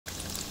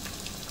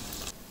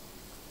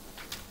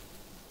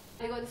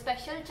இதுக்கு ஒரு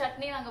ஸ்பெஷல்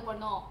சட்னி நாங்க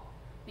பண்ணோம்.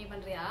 நீ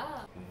பண்றியா?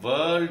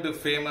 வேர்ல்ட்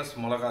ஃபேமஸ்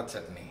மிளகா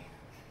சட்னி.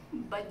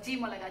 பஜ்ஜி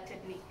மிளகா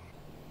சட்னி.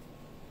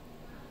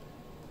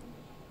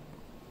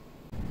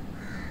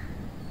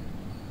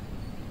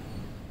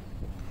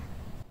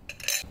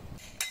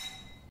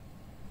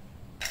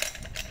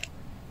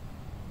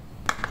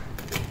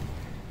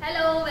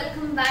 Hello,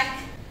 welcome back.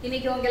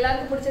 இன்னைக்கு உங்க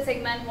எல்லாருக்கும் பிடிச்ச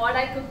segment what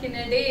I cook in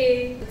a day.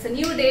 It's a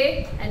new day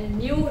and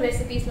new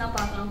recipesலாம்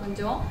பார்க்கலாம்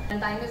கொஞ்சம். And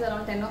time is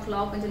around 10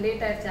 o'clock. கொஞ்சம்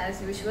லேட் ஆயிடுச்சு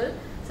as usual.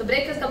 So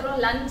breakfast அப்புறம்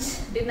lunch,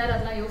 dinner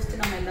அதெல்லாம்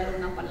யோசிச்சு நம்ம எல்லாரும்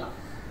என்ன பண்ணலாம்.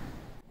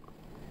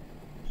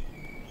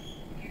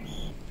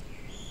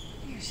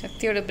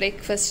 சக்தியோட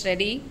breakfast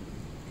ready.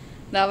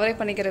 அவரே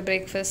பண்ணிக்கிற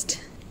breakfast.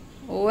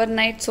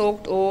 Overnight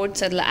soaked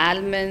oats, அதில்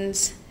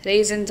almonds,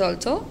 raisins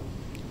also.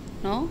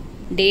 No?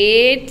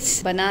 Dates,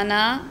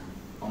 banana,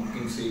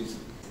 pumpkin seeds,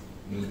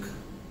 milk.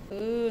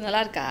 நல்லா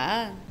இருக்கா?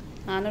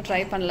 நானும் ட்ரை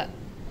பண்ணல.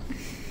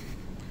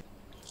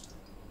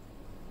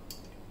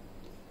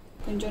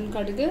 கொஞ்சம்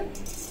கடுகு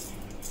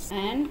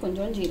அண்ட்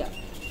கொஞ்சம் jeera,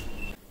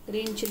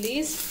 green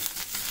chilies,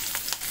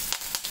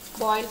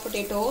 boiled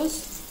potatoes,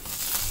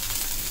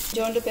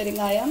 கொஞ்சோண்டு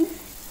பெருங்காயம்,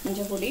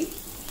 மஞ்சள் பொடி,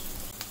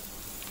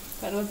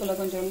 கருவேப்பிலை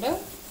கொஞ்சோண்டு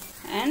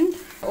அண்ட்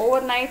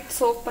ஓவர் நைட்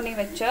சோக் பண்ணி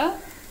வச்ச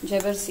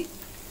ஜெவர்சி.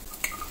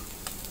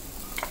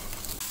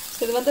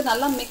 இது வந்து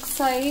நல்லா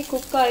மிக்ஸ் ஆகி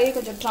குக் ஆகி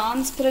கொஞ்சம்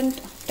டிரான்ஸ்பரண்ட்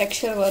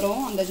டெக்ஸ்சர்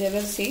வரும் அந்த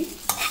ஜெவர்சி.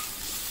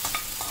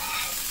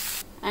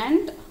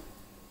 அண்ட்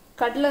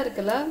கடலை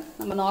இருக்குல்ல,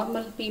 நம்ம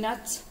நார்மல்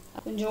பீனட்ஸ்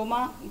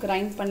கொஞ்சமாக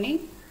கிரைண்ட் பண்ணி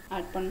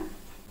ஆட் பண்ணோம்.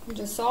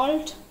 கொஞ்சம்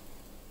salt,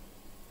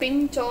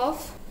 pinch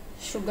of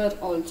sugar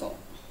also,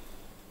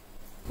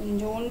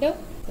 கொஞ்சோண்டு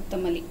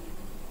கொத்தமல்லி.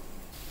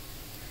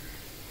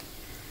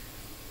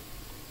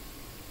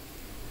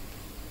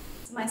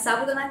 My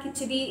sabudana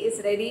khichdi is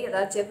ready.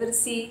 அதாவது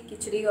ஜெவர்சி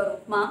கிச்சடி ஒரு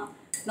உப்மா.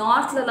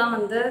 நார்த்லலாம்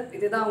வந்து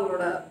இதுதான்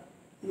அவங்களோட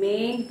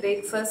மெயின்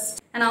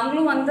பிரேக்ஃபாஸ்ட். அண்ட்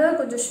அவங்களும் வந்து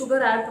கொஞ்சம்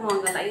சுகர் ஆட்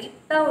பண்ணுவாங்க,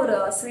 லைட்டாக ஒரு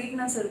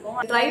ஸ்வீட்னஸ் இருக்கும்.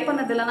 ட்ரை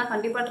பண்ணது இல்லைன்னா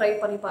கண்டிப்பாக ட்ரை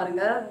பண்ணி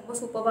பாருங்க, ரொம்ப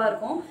சூப்பராக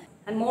இருக்கும்.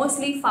 அண்ட்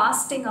மோஸ்ட்லி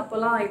ஃபாஸ்டிங்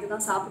அப்போல்லாம்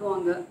இதுதான்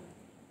சாப்பிடுவாங்க.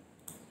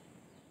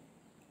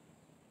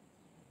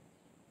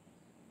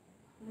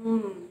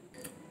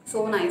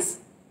 So nice.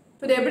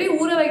 இது எப்படி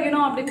ஊற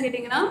வைக்கணும் அப்படின்னு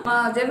கேட்டிங்கன்னா,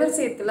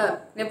 ஜெவர்சி இருக்குல்ல,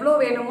 எவ்வளோ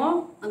வேணுமோ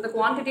அந்த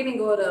குவான்டிட்டி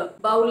நீங்கள் ஒரு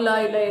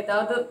பவுலில் இல்லை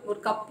ஏதாவது ஒரு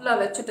கப்பில்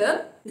வச்சுட்டு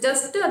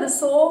ஜஸ்ட்டு அது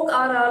சோக்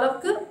ஆகிற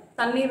அளவுக்கு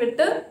தண்ணி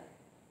விட்டு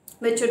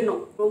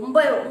வச்சிடணும்.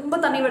 ரொம்ப ரொம்ப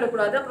தண்ணி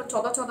விடக்கூடாது, அப்புறம்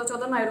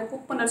சொதன்னு ஆகிடும்.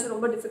 குக் பண்ணுறது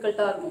ரொம்ப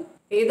டிஃபிகல்ட்டாக இருக்கும்.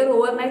 எதர்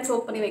ஓவர் நைட்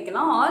சோக் பண்ணி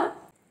வைக்கலாம், ஆர்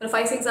ஒரு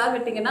 5-6 hours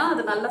விட்டிங்கன்னா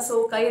அது நல்லா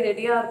சோக் ஆகி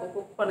ரெடியாக இருக்கும்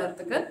குக்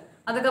பண்ணுறதுக்கு.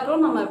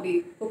 அதுக்கப்புறம் நம்ம அப்படி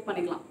குக்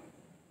பண்ணிக்கலாம்.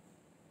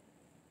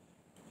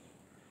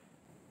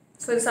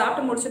 ஸோ இது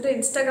சாப்பிட்டு முடிச்சுட்டு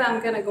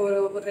இன்ஸ்டாகிராமுக்கு எனக்கு ஒரு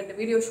 2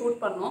 வீடியோ ஷூட்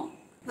பண்ணோம்.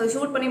 அது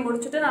ஷூட் பண்ணி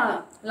முடிச்சுட்டு நான்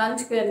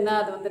லஞ்சுக்கு என்ன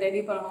அது வந்து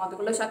ரெடி பண்ணணும்.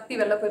 அதுக்குள்ளே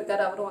சக்தி வெளில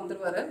போயிருக்காரு, அவரும்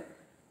வந்துடுவார்.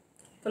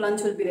 So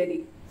lunch will be ready.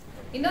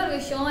 இன்னொரு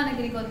விஷயம்,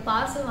 எனக்கு இன்னைக்கு ஒரு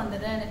பார்சல்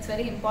வந்தது அண்ட் இட்ஸ்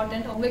வெரி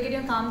இம்பார்ட்டன்ட்.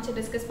 உங்ககிட்டயும் காமிச்சு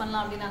டிஸ்கஸ்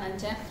பண்ணலாம் அப்படின்னு நான்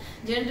நினச்சேன்.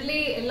 ஜென்ரலி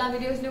எல்லா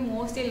வீடியோஸ்லையும்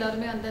மோஸ்ட்லி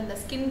எல்லாருமே வந்து இந்த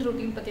ஸ்கின்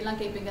ரூட்டீன் பற்றிலாம்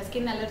கேட்பீங்க,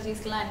 ஸ்கின்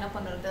அலர்ஜிஸ்க்குலாம் என்ன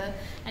பண்ணுறது.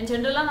 அண்ட்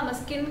ஜென்ரலாக நம்ம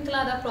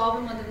ஸ்கின்க்குலாம் ஏதாவது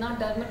ப்ராப்ளம் வந்ததுன்னா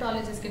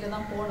டெர்மட்டாலஜிஸ்ட் கிட்ட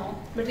தான் போனோம்.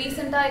 பட்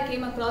ரீசெண்டாக I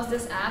came across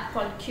this of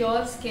call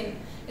Cureskin.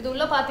 இது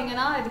உள்ளே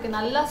பார்த்தீங்கன்னா இதுக்கு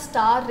நல்லா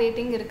ஸ்டார்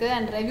ரேட்டிங் இருக்குது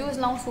அண்ட்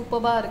ரிவ்யூஸ்லாம்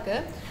சூப்பராக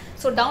இருக்குது.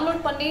 ஸோ டவுன்லோட்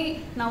பண்ணி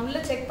நான் உள்ளே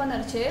செக்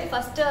பண்ணிருச்சு.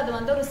 ஃபஸ்ட்டு அது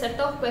வந்து ஒரு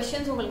செட் ஆஃப்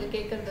கொஷின்ஸ் உங்களுக்கு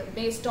கேட்குறது,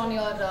 பேஸ்ட் ஆன்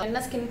யுவர் என்ன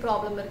ஸ்கின்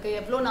ப்ராப்ளம் இருக்குது,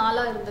 எவ்வளோ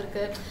நாளாக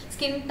இருந்திருக்கு,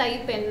 ஸ்கின்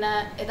டைப் என்ன,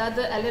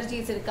 ஏதாவது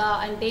அலர்ஜிஸ் இருக்கா,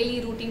 அண்ட் டெய்லி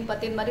ரூட்டீன்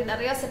பற்றி இந்த மாதிரி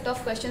நிறையா செட்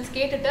ஆஃப் கொஷின்ஸ்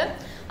கேட்டுட்டு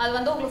அது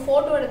வந்து உங்களுக்கு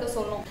ஃபோட்டோ எடுக்க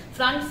சொல்லும்.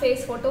 Front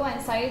face photo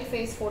and side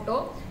face photo.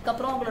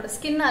 அதுக்கப்புறம் உங்களோட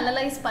ஸ்கின்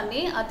அனலைஸ்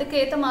பண்ணி அதுக்கு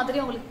ஏற்ற மாதிரி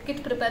உங்களுக்கு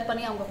கிட் ப்ரிப்பேர்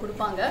பண்ணி அவங்க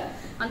கொடுப்பாங்க.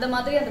 அந்த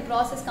மாதிரி அந்த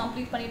ப்ராசஸ்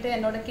கம்ப்ளீட் பண்ணிவிட்டு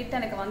என்னோட கிட்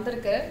எனக்கு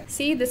வந்திருக்கு.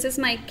 See, this is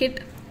my kit.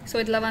 So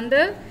இதில் வந்து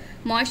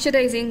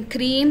moisturising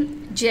cream,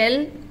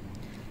 gel,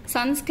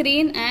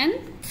 sunscreen and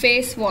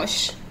face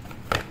wash.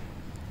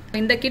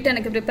 இந்த கிட்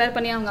எனக்கு ப்ரிப்பேர்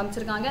பண்ணி அவங்க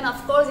அமைச்சிருக்காங்க. அண்ட்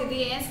அஃப்கோர்ஸ் இது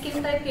என்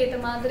ஸ்கின் டைப் ஏற்ற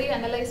மாதிரி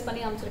அனலைஸ்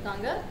பண்ணி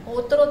அமைச்சிருக்காங்க.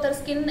 ஒருத்தர்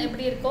ஸ்கின்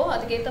எப்படி இருக்கோ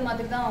அதுக்கேற்ற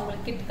மாதிரி தான்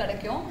அவங்களுக்கு கிட்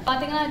கிடைக்கும்.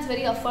 பார்த்தீங்கன்னா இட்ஸ்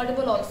வெரி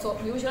அஃபோர்டபுள் ஆல்சோ.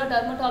 யூஸ்வலாக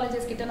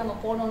டெர்மட்டாலஜிஸ்ட் கிட்ட நம்ம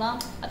போனோம்னா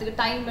அதுக்கு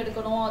டைம்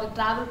எடுக்கணும், அதுக்கு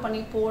ட்ராவல்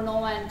பண்ணி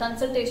போகணும், அண்ட்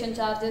கன்சல்டேஷன்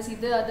சார்ஜஸ்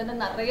இது அதுன்னு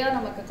நிறையா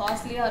நமக்கு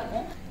காஸ்ட்லியாக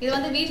இருக்கும். இது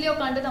வந்து வீட்லேயே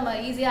உட்காந்து நம்ம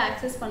ஈஸியாக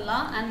ஆக்சஸ்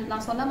பண்ணலாம். அண்ட்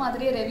நான் சொன்ன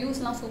மாதிரியே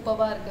ரிவ்யூஸ்லாம்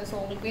சூப்பராக இருக்குது. ஸோ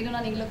உங்களுக்கு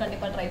வேணும்னா நீங்களும்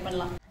கண்டிப்பாக ட்ரை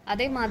பண்ணலாம்.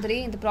 அதே மாதிரி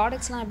இந்த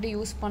ப்ராடக்ட்ஸ்லாம் எப்படி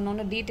யூஸ்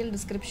பண்ணணும்னு டீட்டெயில்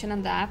டிஸ்கிரிப்ஷன்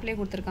அந்த ஆப்லேயே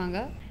கொடுத்துருக்காங்க.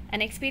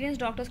 அண்ட் எக்ஸ்பீரியன்ஸ்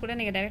டாக்டர்ஸ் கூட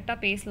நீங்கள் டைரெக்டாக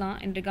பேசலாம்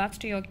இன்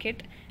regards to your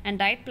kid. And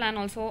diet plan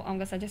also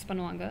அவங்க சஜஸ்ட்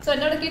பண்ணுவாங்க. ஸோ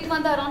என்னோட கிட்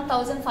வந்து அரௌண்ட்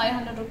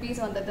 1500 rupees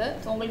வந்தது.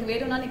 ஸோ உங்களுக்கு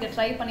வேணும்னா நீங்கள்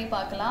ட்ரை பண்ணி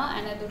பார்க்கலாம்.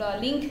 அண்ட் அதோட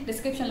லிங்க்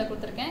டிஸ்கிரிப்ஷனில்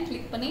கொடுத்துருக்கேன்,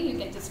 கிளிக் பண்ணி you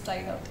can just try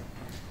out.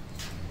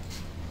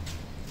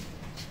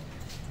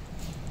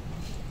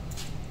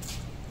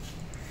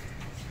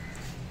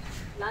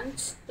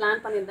 Lunch plan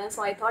பண்ணியிருந்தேன். ஸோ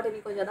ஐ தாட்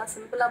இன்னைக்கு கொஞ்சம் தான்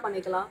சிம்பிளாக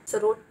பண்ணிக்கலாம். ஸோ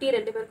ரொட்டி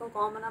 2 பேருக்கும்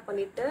காமனாக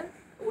பண்ணிவிட்டு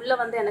உள்ளே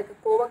வந்து எனக்கு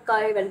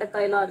கோவக்காய்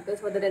வெண்டைக்காயெலாம் இருக்குது.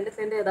 ஸோ அது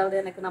 2 ஏதாவது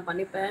எனக்கு நான்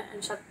பண்ணிப்பேன்.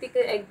 அண்ட்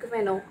சக்திக்கு எக்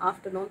வேணும்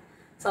ஆஃப்டர்நூன்.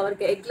 ஸோ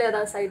அவருக்கு எக்கில்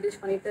ஏதாவது சைட்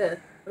டிஷ் பண்ணிவிட்டு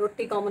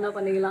ரொட்டி காமனாக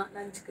பண்ணிக்கலாம்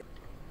லஞ்சுக்கு.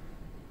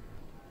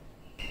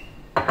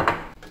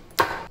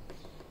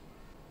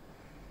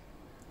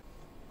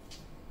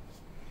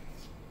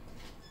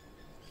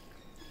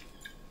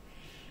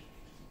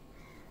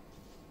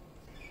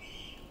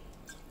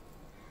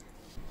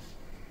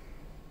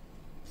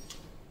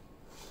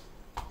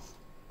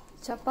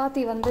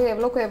 சப்பாத்தி வந்து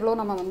எவ்வளோக்கு எவ்வளோ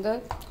நம்ம வந்து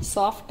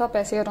சாஃப்டாக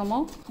பிசைகிறோமோ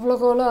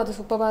அவ்வளோக்கு எவ்வளோ அது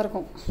சூப்பராக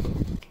இருக்கும்.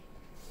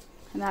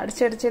 இந்த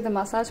அடிச்சு இதை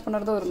மசாஜ்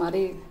பண்ணுறது ஒரு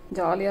மாதிரி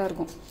ஜாலியாக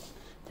இருக்கும்,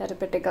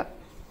 தெரப்பெட்டிக்காக.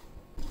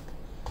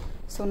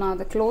 ஸோ நான்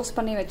அதை க்ளோஸ்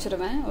பண்ணி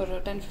வச்சுருவேன் ஒரு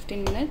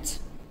 10-15 minutes.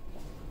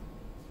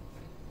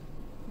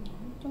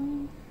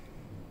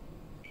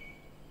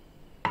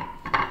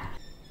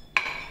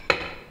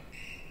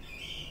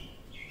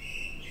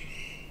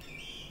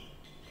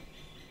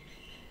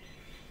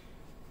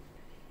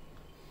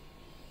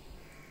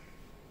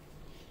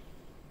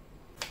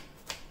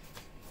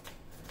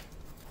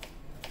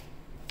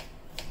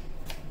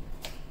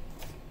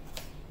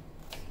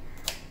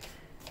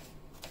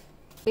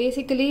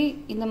 பேசிக்கலி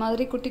இந்த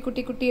மாதிரி குட்டி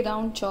குட்டி குட்டி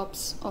ரவுண்ட்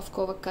சாப்ஸ் ஆஃப்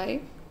கோவக்காய்.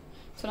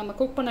 ஸோ நம்ம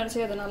குக்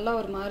பண்ணடிச்சு அது நல்லா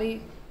ஒரு மாதிரி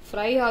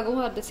ஃப்ரை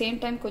ஆகும், அட் த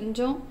சேம் டைம்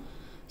கொஞ்சம்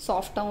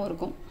சாஃப்டாகவும்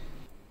இருக்கும்.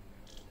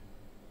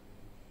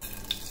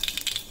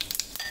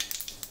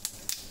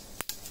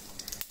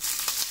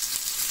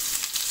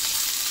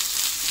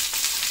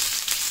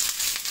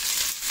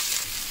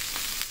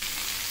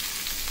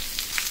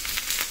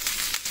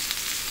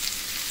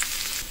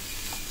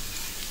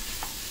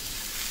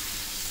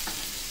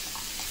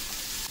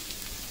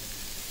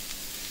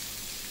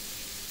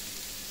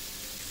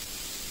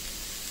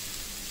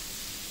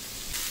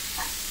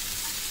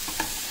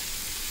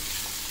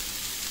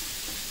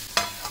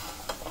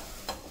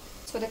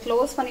 ஸோ இதை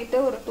க்ளோஸ் பண்ணிவிட்டு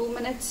ஒரு 2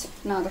 minutes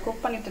நான் அதை குக்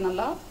பண்ணிவிட்டு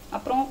நல்லா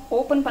அப்புறம்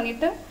ஓப்பன்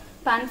பண்ணிவிட்டு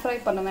பேன் ஃப்ரை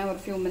பண்ணுவேன் ஒரு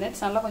ஃபியூ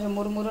மினிட்ஸ், நல்லா கொஞ்சம்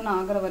முறுமுறுன்னு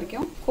ஆகிற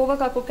வரைக்கும்.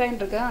 கோவக்காய் குக்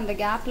ஆகிட்டு இருக்கு. அந்த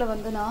கேப்பில்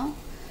வந்து நான்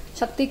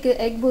சக்திக்கு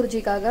எக்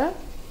புர்ஜிக்காக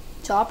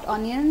சாப்ட்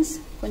ஆனியன்ஸ்,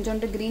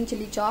 கொஞ்சோண்டு க்ரீன்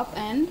சில்லி சாப்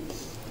அண்ட்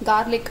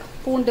கார்லிக்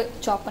பூண்டு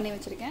சாப் பண்ணி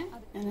வச்சுருக்கேன்.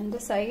 அண்ட் இந்த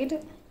சைடு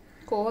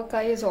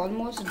கோவக்காய் இஸ்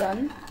ஆல்மோஸ்ட்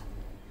டன்.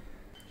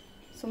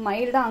 ஸோ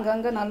மைல்டாக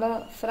அங்கங்கே நல்லா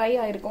ஃப்ரை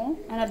ஆகிருக்கும்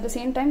and at the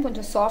same time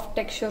கொஞ்சம் சாஃப்ட்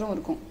டெக்ஸ்சரும்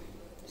இருக்கும்.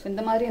 ஸோ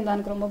இந்த மாதிரி இருந்தால்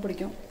எனக்கு ரொம்ப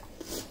பிடிக்கும்.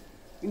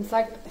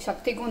 இன்ஃபேக்ட்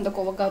சக்திக்கும் இந்த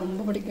கோவக்காய்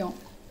ரொம்ப பிடிக்கும்.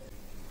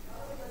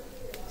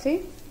 சரி,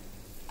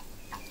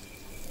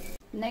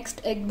 நெக்ஸ்ட்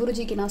எக்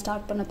புர்ஜிக்கு நான்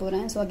ஸ்டார்ட் பண்ண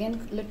போகிறேன். So again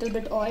little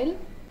bit oil,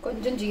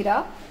 கொஞ்சம் ஜீரா,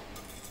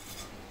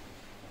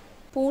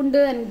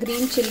 பூண்டு அண்ட்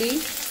க்ரீன் சில்லி,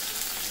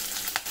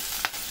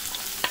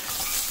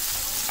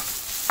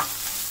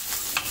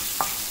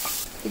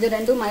 இது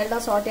ரெண்டும்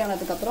மைல்டாக சாட்டே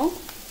ஆனதுக்கப்புறம்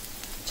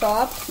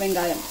சாப்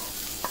வெங்காயம்.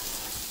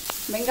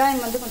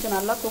 வெங்காயம் வந்து கொஞ்சம்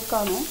நல்லா குக்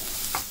ஆகணும்.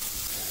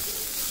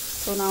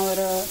 ஸோ நான்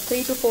ஒரு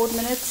 3 to 4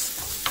 minutes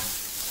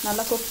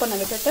நல்லா குக் பண்ண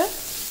விட்டுட்டு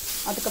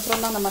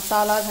அதுக்கப்புறம் தான் அந்த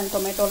மசாலாஸ் அண்ட்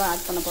டொமேட்டோலாம்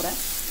ஆட் பண்ண போகிறேன்.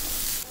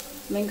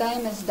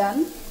 வெங்காயம் இஸ்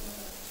டன்.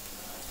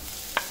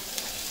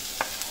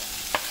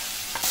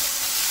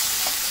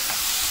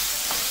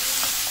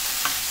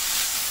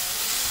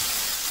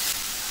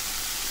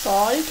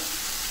 சால்ட்,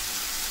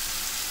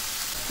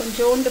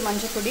 கொஞ்சோண்டு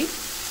மஞ்சள்,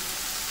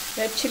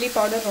 ரெட் சில்லி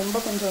பவுடர் ரொம்ப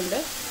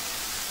கொஞ்சோண்டு,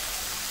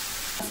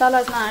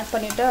 மசாலாஸ்லாம் ஆட்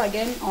பண்ணிவிட்டு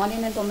அகெயின்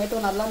ஆனியன் அண்ட் டொமேட்டோ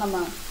நல்லா நம்ம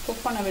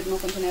குக் பண்ண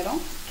விடணும் கொஞ்சம்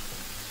நேரம்.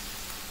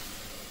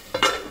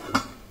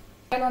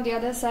 On the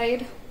other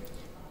side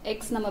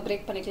X நம்ம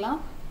பிரேக்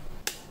பண்ணிக்கலாம்.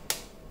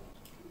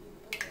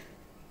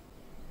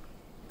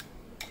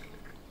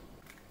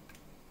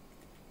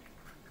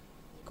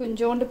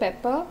 கொஞ்சோண்டு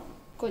பெப்பர்,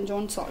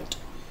 கொஞ்சோண்டு salt.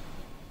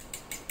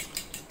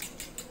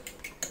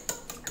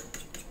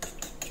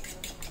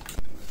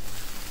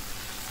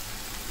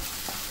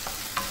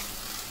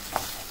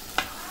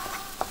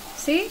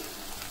 See,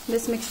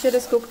 this mixture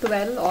is cooked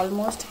well,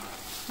 almost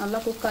நல்லா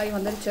குக் ஆகி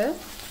வந்துருச்சு.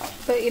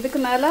 இப்போ இதுக்கு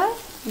மேலே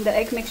இந்த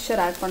எக்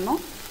மிக்சர் ஆட்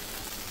பண்ணோம்.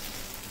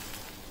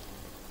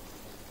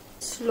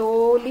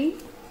 ஸ்லோலி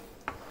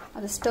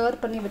அதை ஸ்டர்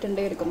பண்ணி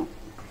விட்டுட்டே இருக்கணும்.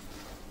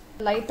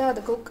 லைட்டாக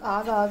அது குக்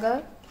ஆக ஆக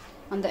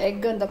அந்த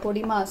எக் அந்த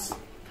பொடி மாஸ்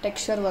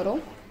டெக்ஸ்சர்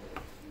வரும்.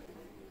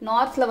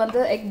 நார்த்தில்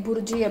வந்து எக்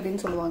புர்ஜி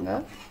அப்படின்னு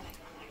சொல்லுவாங்க.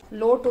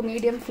 லோ டு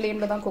மீடியம்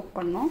ஃப்ளேமில் தான் குக்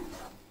பண்ணோம்.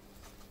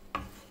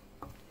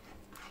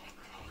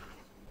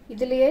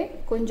 இதுலேயே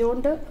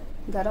கொஞ்சோண்டு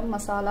கரம்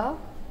மசாலா,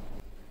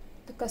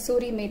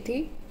 கசூரி மேத்தி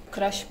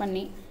க்ரஷ்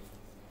பண்ணி,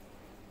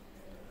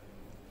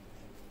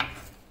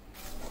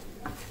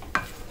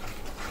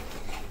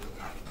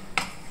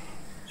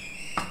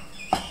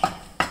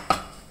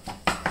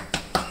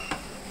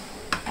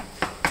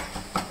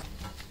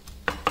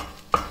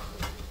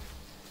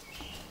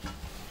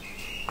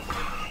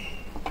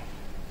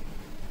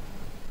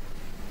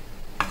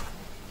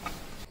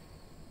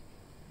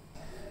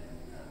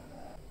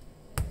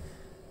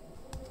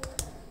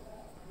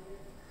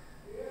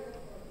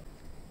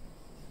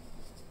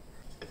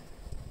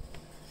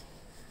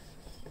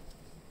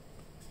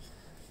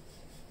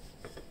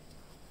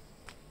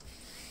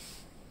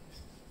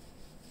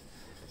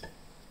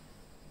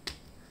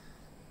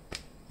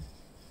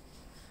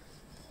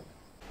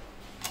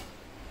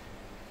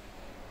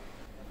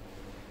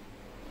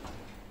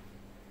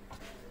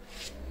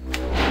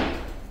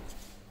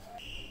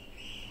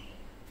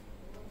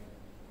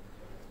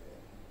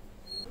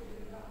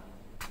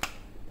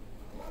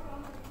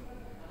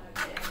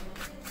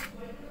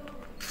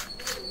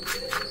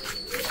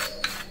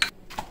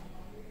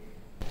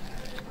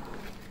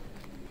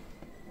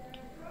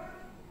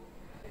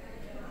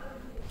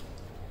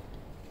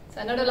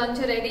 என்னோட லஞ்ச்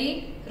ரெடி.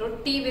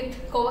 ரொட்டி வித்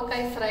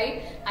கோவக்காய் fry.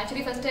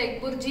 Actually first egg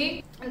bhurji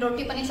and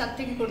ரொட்டி பண்ணி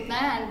சக்திக்கு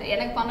கொடுத்தேன். அண்ட்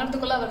எனக்கு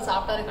பண்ணுறதுக்குள்ள அவர்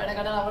சாப்பிட்டாரு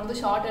கடை. அவர்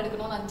வந்து ஷார்ட்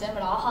எடுக்கணும்னு நினச்சேன்.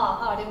 பட் ஆஹா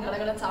அப்படின்னு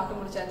கடை சாப்பிட்டு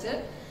முடிச்சாச்சு.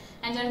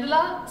 அண்ட்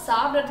ஜென்ரலாக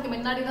சாப்பிட்றதுக்கு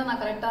முன்னாடி தான் நான்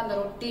கரெக்டாக அந்த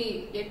ரொட்டி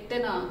 8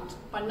 நான்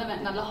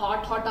பண்ணுவேன். நல்லா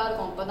ஹாட்டாக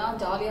இருக்கும். அப்போ தான்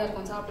ஜாலியாக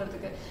இருக்கும்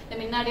சாப்பிட்றதுக்கு.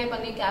 முன்னாடியே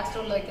பண்ணி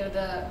கேஸ்ட்ரோலில்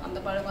வைக்கிறது அந்த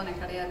பழக்கம்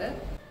எனக்கு கிடையாது.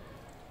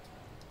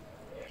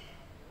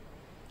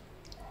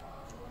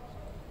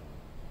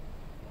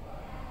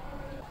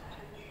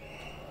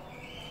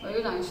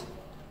 Very nice.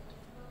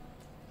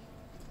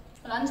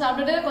 லஞ்ச்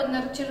சாப்பிட்டுட்டு கொஞ்சம்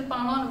நேரம் சில்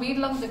பண்ணணும்.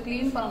 வீடெலாம் கொஞ்சம்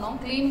க்ளீன்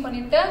பண்ணணும். க்ளீன்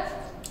பண்ணிவிட்டு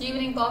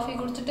ஈவினிங் காஃபி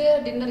குடிச்சிட்டு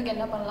டின்னருக்கு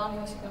என்ன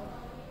பண்ணலாம்னு யோசிக்கணும்.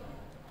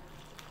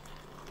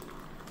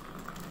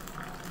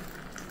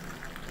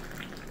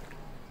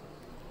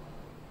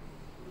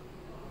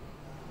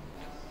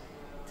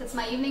 It's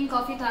my evening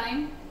coffee time.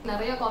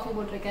 நிறைய காஃபி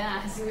போட்டிருக்கேன்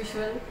ஆஸ்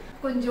யூஷுவல்.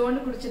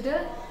 கொஞ்சோண்டு குடிச்சிட்டு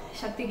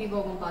சக்திக்கு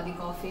போகும் பாதி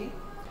காஃபி.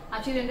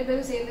 ஆக்சுவலி 2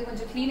 பேரும் சேர்ந்து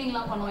கொஞ்சம்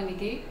க்ளீனிங்லாம் பண்ணோம்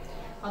இன்னைக்கு.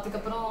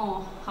 அதுக்கப்புறம்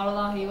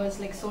அவ்வளோதான். He was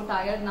like so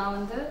tired. நான்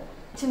வந்து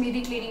மீதி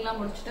க்ளீனிங்லாம்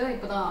முடிச்சுட்டு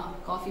இப்போ தான்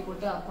காஃபி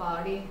போட்டு அப்பா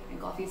ஆடி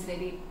காஃபி இஸ்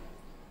ரெடி.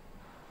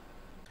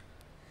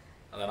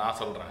 அதை நான்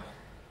சொல்கிறேன்.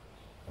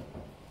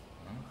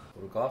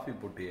 ஒரு காஃபி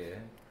போட்டியே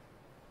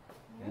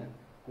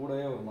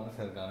கூடவே ஒரு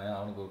மனுஷன் இருக்கானே,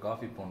 அவனுக்கு ஒரு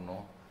காஃபி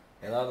போடணும்.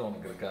 ஏதாவது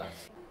உனக்கு இருக்கா?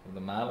 இந்த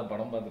மேலே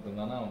படம் பார்த்துட்டு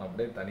இருந்தானா அவன்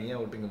அப்படியே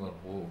தனியாக விட்டுங்க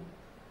போ.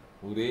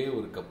 ஒரே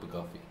ஒரு கப்பு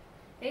காஃபி.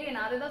 ஏய்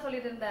நான் அதுதான்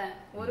சொல்லிட்டு இருந்தேன்.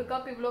 ஒரு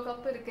கப் இவ்ளோ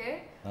கப் இருக்கு.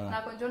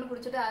 நான் கொஞ்சோண்டு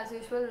குடிச்சிட்டு as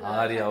usual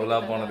ஆரி அவ்வளா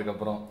போனதுக்கு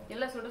அப்புறம்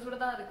இல்ல சுட சுட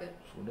தான் இருக்கு.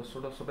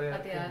 சுட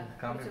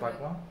காமி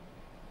பார்க்கலாம்.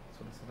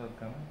 சுட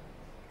இருக்கானே.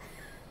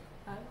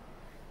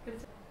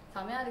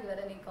 சமையா இருக்கு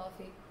வேற நீ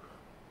காஃபி.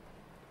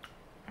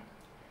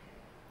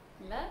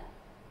 இல்ல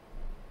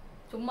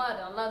சும்மா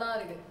நல்லா தான்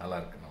இருக்கு. நல்லா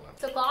இருக்கு.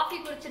 சோ காஃபி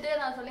குடிச்சிட்டு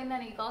நான்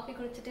சொல்லிருந்தேன் நீ காஃபி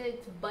குடிச்சிட்டு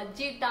இட்ஸ்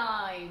பஜ்ஜி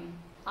டைம்.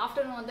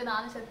 ஆஃப்டர்நூன் வந்து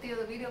நானும் சக்தி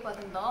ஒரு வீடியோ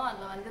பார்த்துருந்தோம்.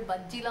 அதில் வந்து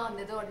பஜ்ஜிலாம்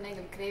வந்தது. உடனே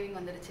எங்களுக்கு கிரேவிங்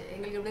வந்துருச்சு.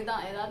 எங்களுக்கு இப்படி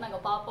தான் ஏதாவது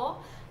நாங்கள் பார்ப்போம்,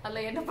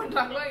 அதில் என்ன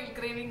பண்ணுறாங்களோ எங்களுக்கு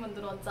கிரேவிங்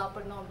வந்துடும் அது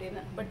சாப்பிடணும்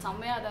அப்படின்னு. பட்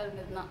செம்மையாக தான்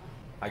இருந்ததுன்னா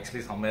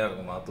ஆக்சுவலி செம்மையாக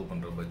இருக்கும். மாத்து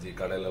பண்ணுற பஜ்ஜி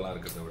கடையிலலாம்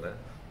இருக்கிறத விட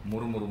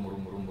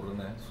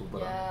முறுன்னு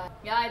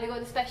சூப்பராக. இதுக்கு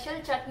ஒரு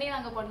ஸ்பெஷல் சட்னி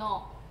நாங்கள்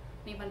பண்ணோம்.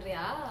 நீ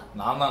பண்ணுறியா?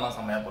 நான்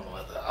செம்மையாக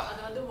பண்ணுவேன்.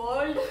 அது வந்து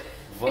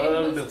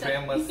வேர்ல்டு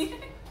ஃபேமஸ்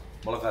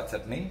மிளகா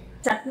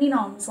சட்னி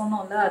நான்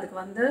சொன்னோம்ல. அதுக்கு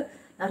வந்து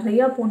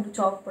நிறையா பூண்டு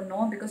சாப்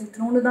பண்ணோம். பிகாஸ்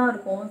இத்தினோண்டு தான்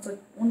இருக்கும். ஸோ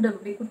பூண்டு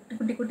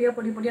இப்படி குட்டியாக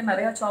பொடியாக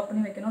நிறையா சாப்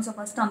பண்ணி வைக்கணும். ஸோ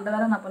ஃபஸ்ட்டு அந்த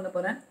வேலை நான் பண்ண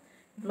போகிறேன்.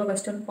 இவ்வளோ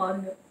கஷ்டம்னு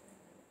பாருங்கள்.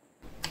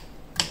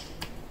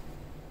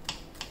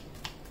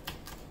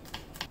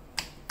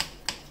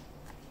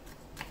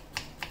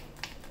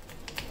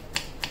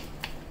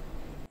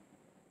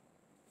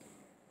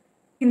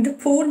 இந்த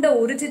பூண்டை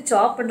உரிச்சு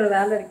சாப் பண்ணுற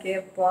வேலை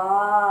இருக்கேப்பா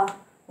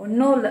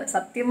ஒன்றும் இல்லை.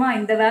 சத்தியமாக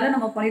இந்த வேலை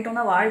நம்ம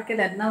பண்ணிட்டோம்னா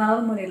வாழ்க்கையில் என்ன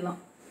வேணாலும் பண்ணிடலாம்.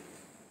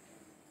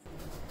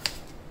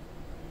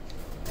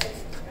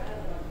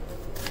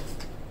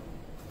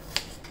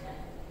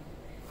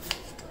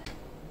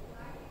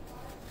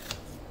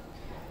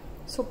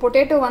 ஸோ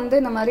பொட்டேட்டோ வந்து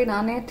இந்த மாதிரி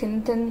நானே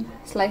தின்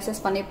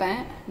ஸ்லைசஸ் பண்ணிப்பேன்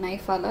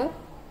நைஃபால்.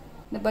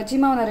 இந்த பஜ்ஜி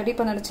மாவு நான் ரெடி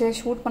பண்ணிடுச்சு.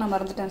 ஷூட் பண்ண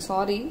மறந்துட்டேன்,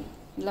 சாரி.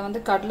 இதில்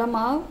வந்து கடலை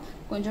மாவு,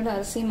 கொஞ்சோண்டு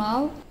அரிசி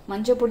மாவு,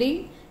 மஞ்சள் பொடி,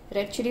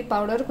 ரெட் சில்லி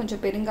பவுடர்,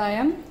 கொஞ்சம்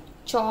பெருங்காயம்,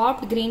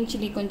 சாப்ட் க்ரீன்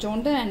சில்லி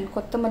கொஞ்சோண்டு அண்ட்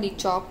கொத்தமல்லி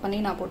சாப் பண்ணி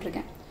நான்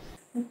போட்டிருக்கேன்.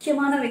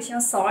 முக்கியமான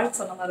விஷயம் சால்ட்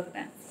சொல்ல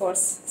மறந்துட்டேன்.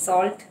 Course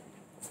salt.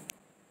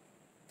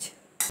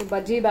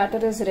 Bajji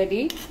batter is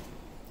ready.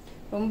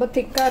 ரொம்ப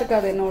திக்காக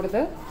இருக்காது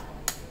என்னோடது.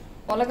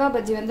 மிளகா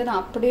பஜ்ஜி வந்து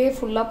நான் அப்படியே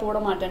ஃபுல்லாக போட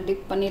மாட்டேன்.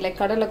 டிப் பண்ணி லைக்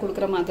கடலை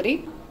கொடுக்குற மாதிரி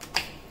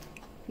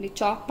இப்படி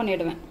சாப்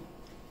பண்ணிவிடுவேன்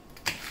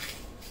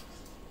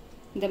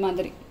இந்த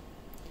மாதிரி.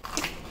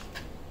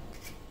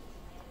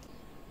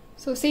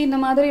 ஸோ இந்த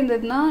மாதிரி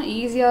இருந்ததுன்னா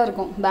ஈஸியாக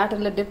இருக்கும்.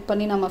 பேட்டரில் டிப்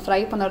பண்ணி நம்ம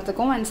ஃப்ரை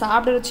பண்ணுறதுக்கும் அண்ட்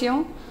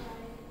சாப்பிட்றச்சியும்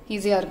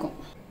ஈஸியாக இருக்கும்.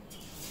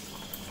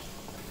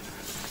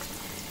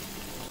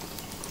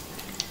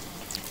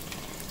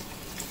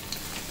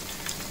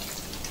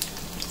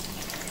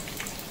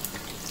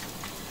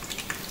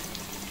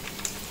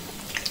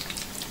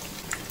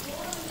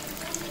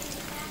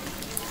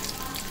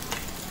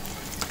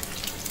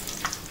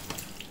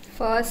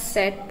 First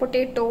set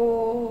potato.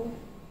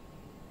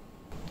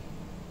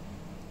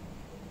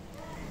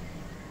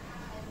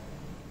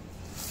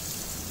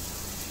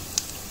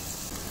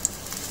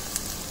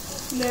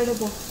 Let it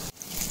go.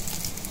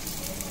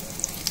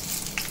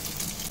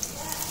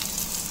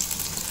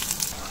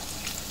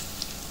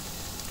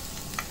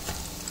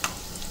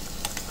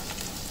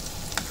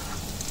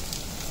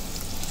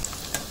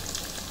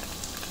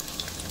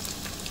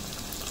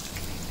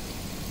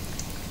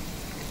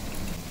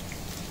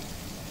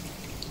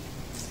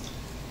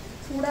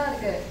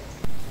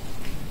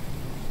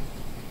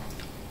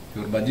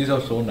 Your bhajis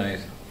are so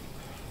nice.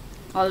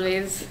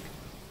 Always.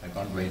 I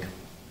can't wait.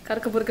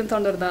 Karka purkan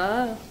thondarda.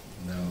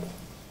 No.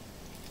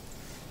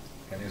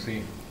 Can you see?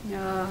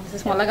 Yeah,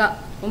 this is malaga.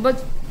 Romba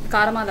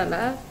காரமா இல்ல.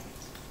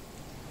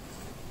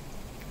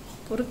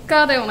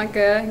 பொறுக்காதே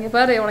உனக்கு. இங்க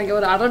பாரு உனக்கு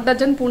ஒரு 1/2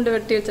 டஜன் பூண்டு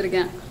வெட்டி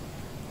வச்சிருக்கேன்.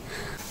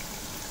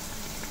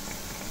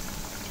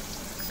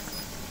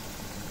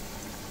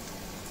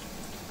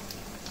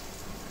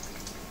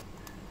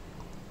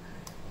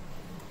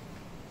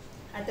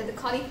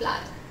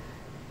 cauliflower.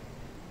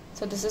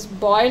 So this is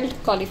boiled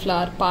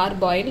cauliflower,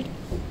 parboiled.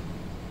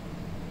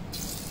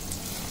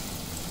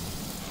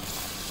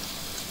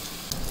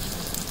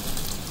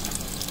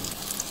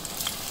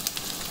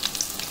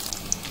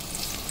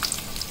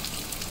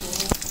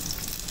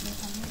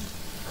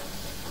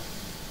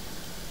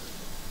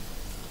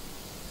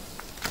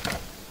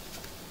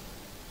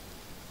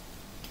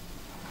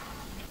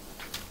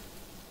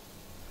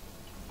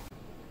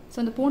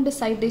 So இந்த பூண்டு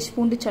side dish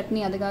பூண்டு சட்னி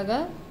அதுக்காக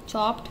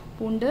chopped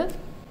பூண்டு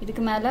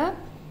இதுக்கு மேல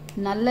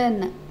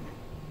நல்லெண்ணெய்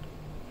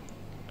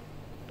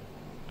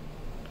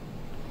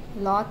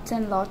lots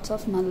and lots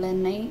of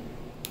நல்லெண்ணெய்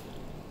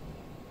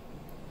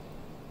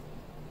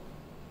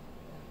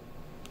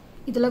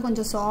இதுல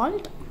கொஞ்சம்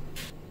salt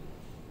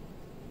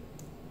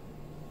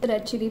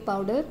red chili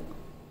powder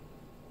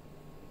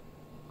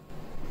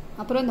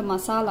அப்புறம் இந்த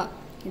மசாலா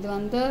இது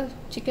வந்து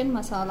chicken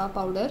மசாலா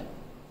powder.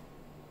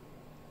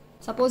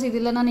 Suppose இது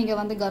இல்லனா நீங்க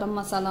வந்து garam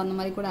masala அந்த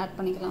மாதிரி கூட ஆட்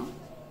பண்ணிக்கலாம்.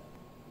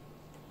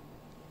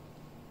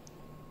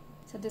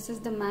 So this is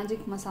the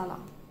magic masala.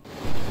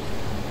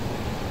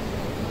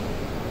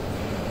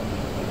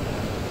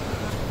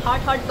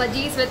 Hot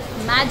bhajis with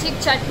magic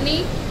chutney.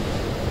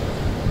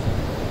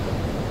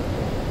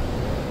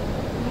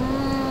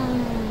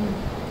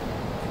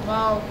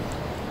 Wow,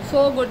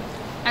 so good.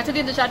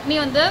 Actually இந்த சட்னி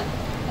வந்து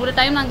ஒரு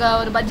டைம் நாங்க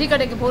ஒரு பஜ்ஜி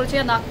கடைக்கு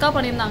போறச்சே அந்த அக்கா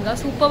பண்ணிருந்தாங்க,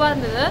 சூப்பரா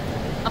இருந்தது.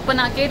 அப்ப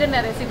நான் கேட்டேன்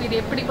ரெசிபி இது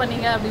எப்படி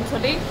பண்ணீங்க அப்படினு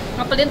சொல்லி.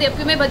 அப்பலேந்து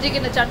எப்பவுமே பஜ்ஜிக்கு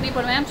இந்த சட்னி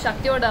பண்ணுவேன்.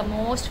 சக்தியோட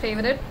most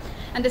favourite.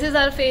 And this is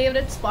our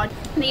favorite spot.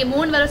 நீங்க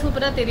மூணு வேற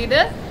சூப்பரா தெரியுது.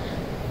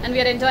 And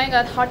we are enjoying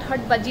our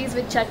hot bhajis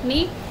with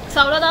chutney. So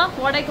அவ்வளவுதான்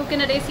what I cook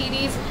in a day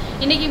series.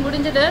 இன்னைக்கு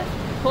முடிஞ்சது.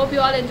 Hope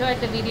you all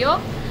enjoyed the video.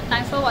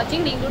 Thanks for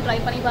watching. நீங்களும் try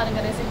பண்ணி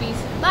பாருங்க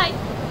recipes. Bye.